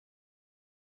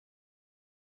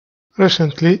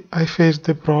Recently, I faced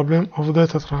the problem of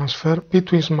data transfer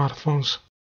between smartphones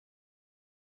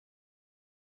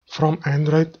from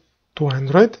Android to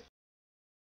Android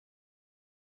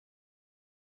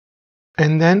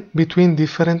and then between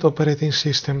different operating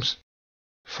systems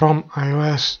from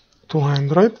iOS to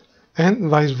Android and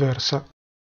vice versa.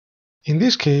 In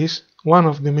this case, one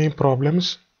of the main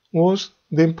problems was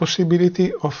the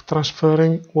impossibility of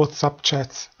transferring WhatsApp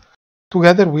chats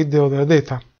together with the other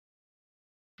data.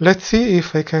 Let's see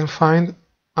if I can find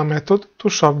a method to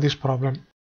solve this problem.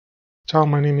 Ciao,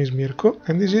 my name is Mirko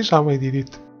and this is how I did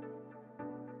it.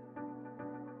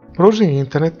 Browsing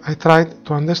internet, I tried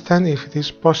to understand if it is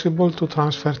possible to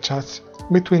transfer chats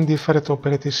between different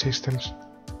operating systems.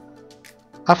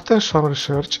 After some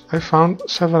research, I found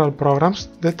several programs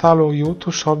that allow you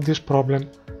to solve this problem,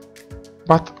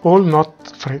 but all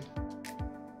not free.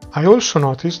 I also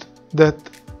noticed that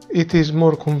it is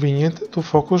more convenient to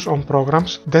focus on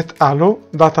programs that allow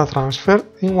data transfer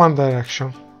in one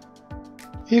direction.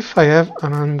 If I have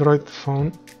an Android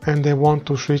phone and I want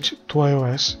to switch to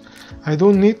iOS, I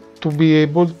don't need to be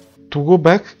able to go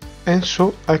back, and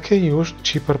so I can use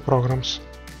cheaper programs.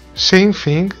 Same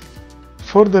thing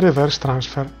for the reverse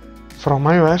transfer from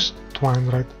iOS to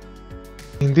Android.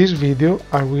 In this video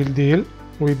I will deal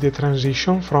with the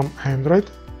transition from Android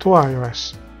to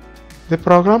iOS. The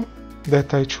program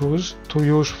that I choose to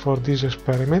use for this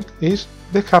experiment is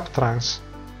BackupTrans,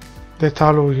 that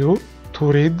allows you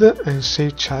to read and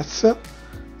save chats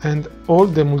and all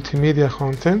the multimedia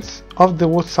contents of the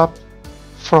WhatsApp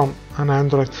from an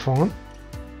Android phone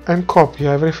and copy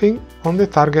everything on the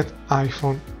target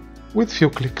iPhone with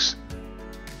few clicks.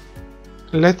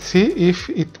 Let's see if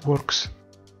it works.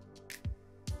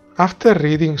 After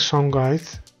reading some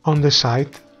guides on the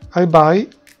site, I buy,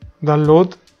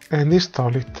 download and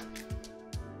install it.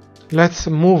 Let's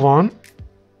move on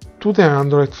to the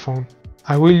Android phone.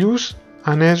 I will use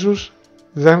an Asus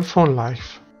Zenfone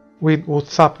Live with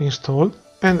WhatsApp installed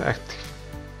and active.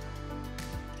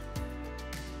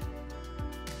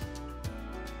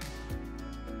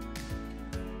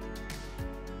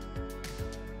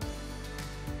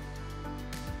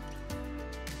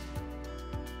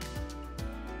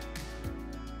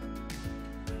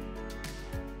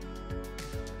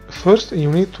 First, you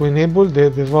need to enable the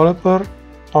developer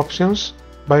options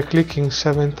by clicking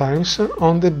 7 times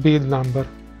on the build number,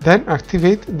 then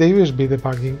activate the USB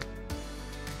debugging.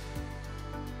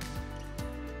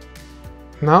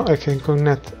 Now I can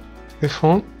connect the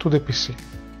phone to the PC.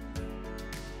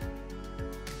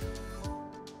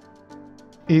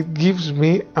 It gives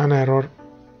me an error.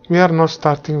 We are not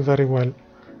starting very well,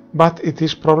 but it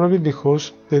is probably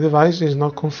because the device is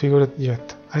not configured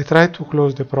yet. I try to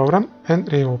close the program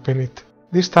and reopen it.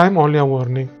 This time only a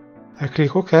warning. I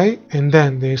click OK and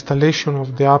then the installation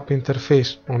of the app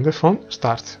interface on the phone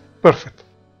starts. Perfect.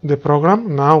 The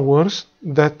program now warns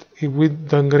that it will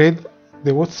downgrade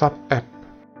the WhatsApp app.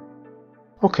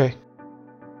 OK.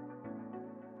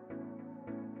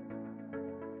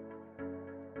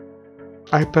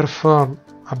 I perform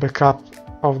a backup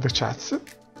of the chats.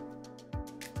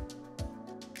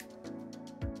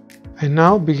 And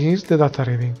now begins the data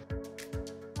reading.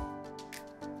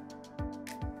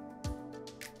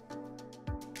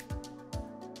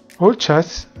 All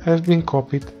chats have been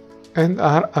copied and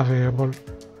are available.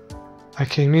 I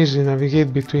can easily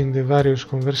navigate between the various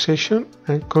conversations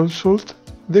and consult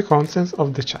the contents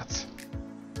of the chats.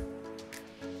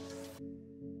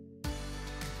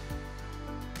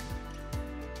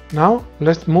 Now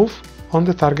let's move on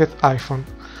the target iPhone.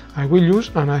 I will use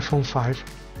an iPhone 5.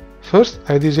 First,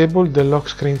 I disable the lock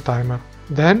screen timer,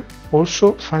 then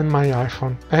also find my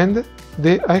iPhone and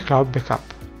the iCloud backup.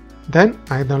 Then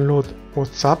I download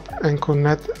WhatsApp and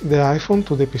connect the iPhone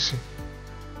to the PC.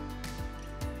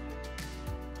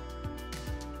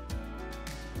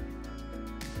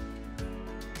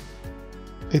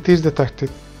 It is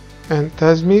detected and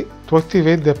tells me to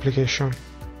activate the application.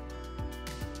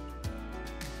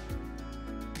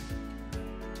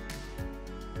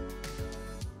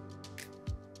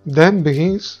 Then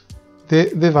begins the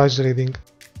device reading.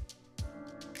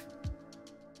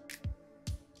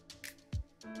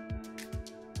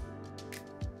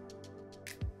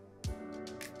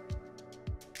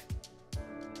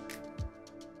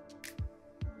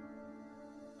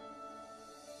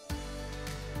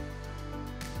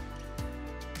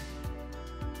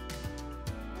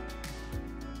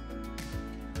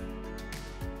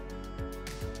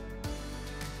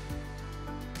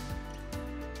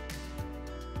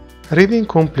 Reading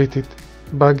completed,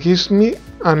 but gives me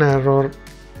an error.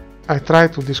 I try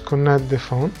to disconnect the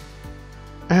phone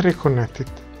and reconnect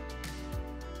it.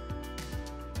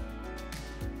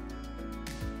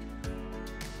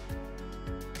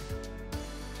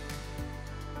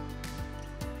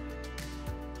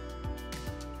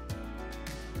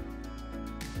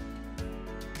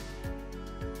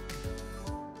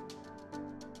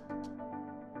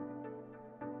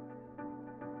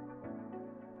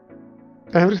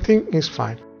 Everything is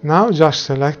fine. Now just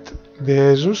select the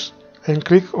Asus and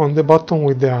click on the button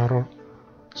with the arrow.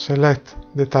 Select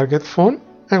the target phone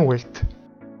and wait.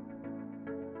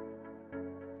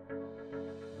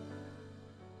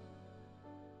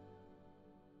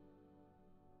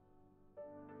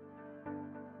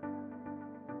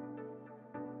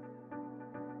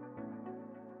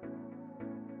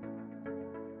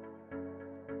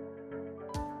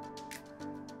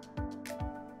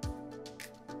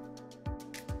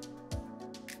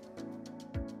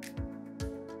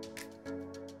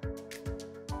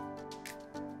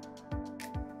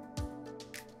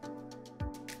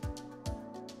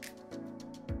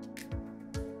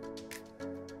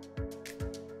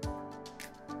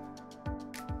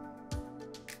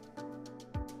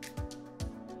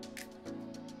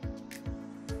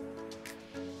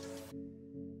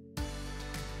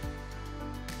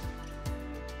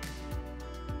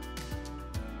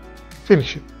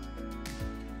 Finish it.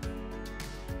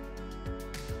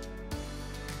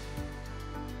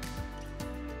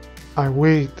 I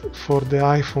wait for the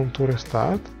iPhone to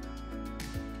restart.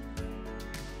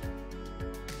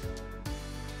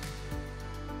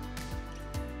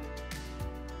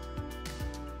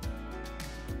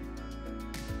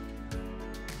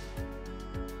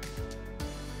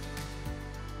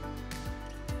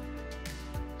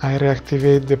 I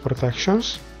reactivate the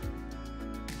protections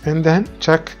and then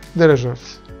check the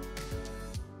results.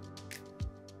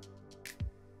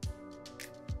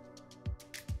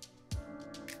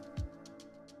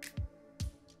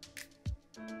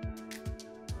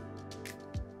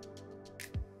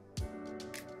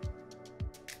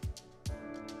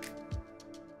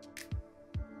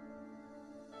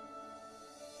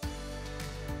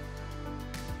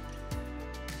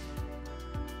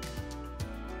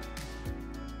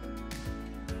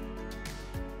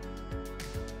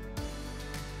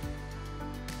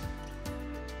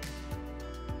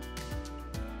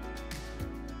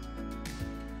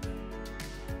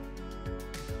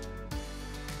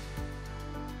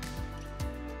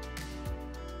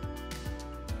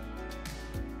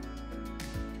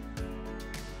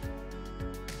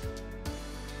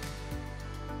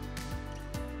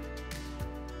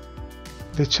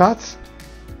 The chats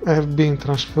have been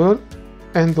transferred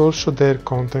and also their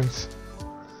contents.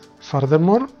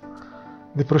 Furthermore,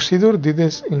 the procedure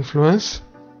didn't influence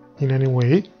in any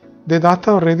way the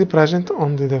data already present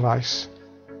on the device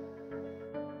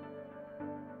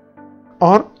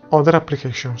or other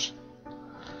applications.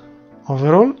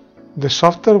 Overall, the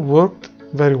software worked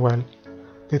very well.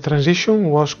 The transition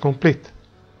was complete.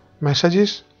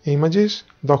 Messages, images,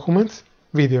 documents,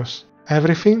 videos,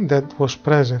 everything that was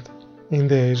present in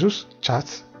the Asus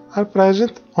chats are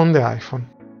present on the iPhone.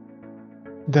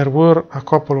 There were a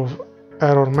couple of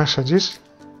error messages,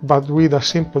 but with a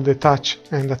simple detach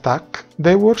and attack,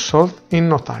 they were solved in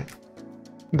no time.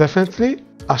 Definitely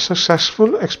a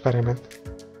successful experiment.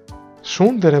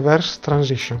 Soon the reverse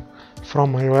transition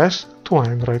from iOS to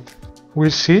Android.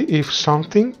 We'll see if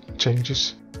something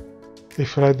changes.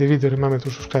 If you like the video, remember to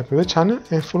subscribe to the channel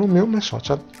and follow me on my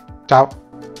social. Ciao!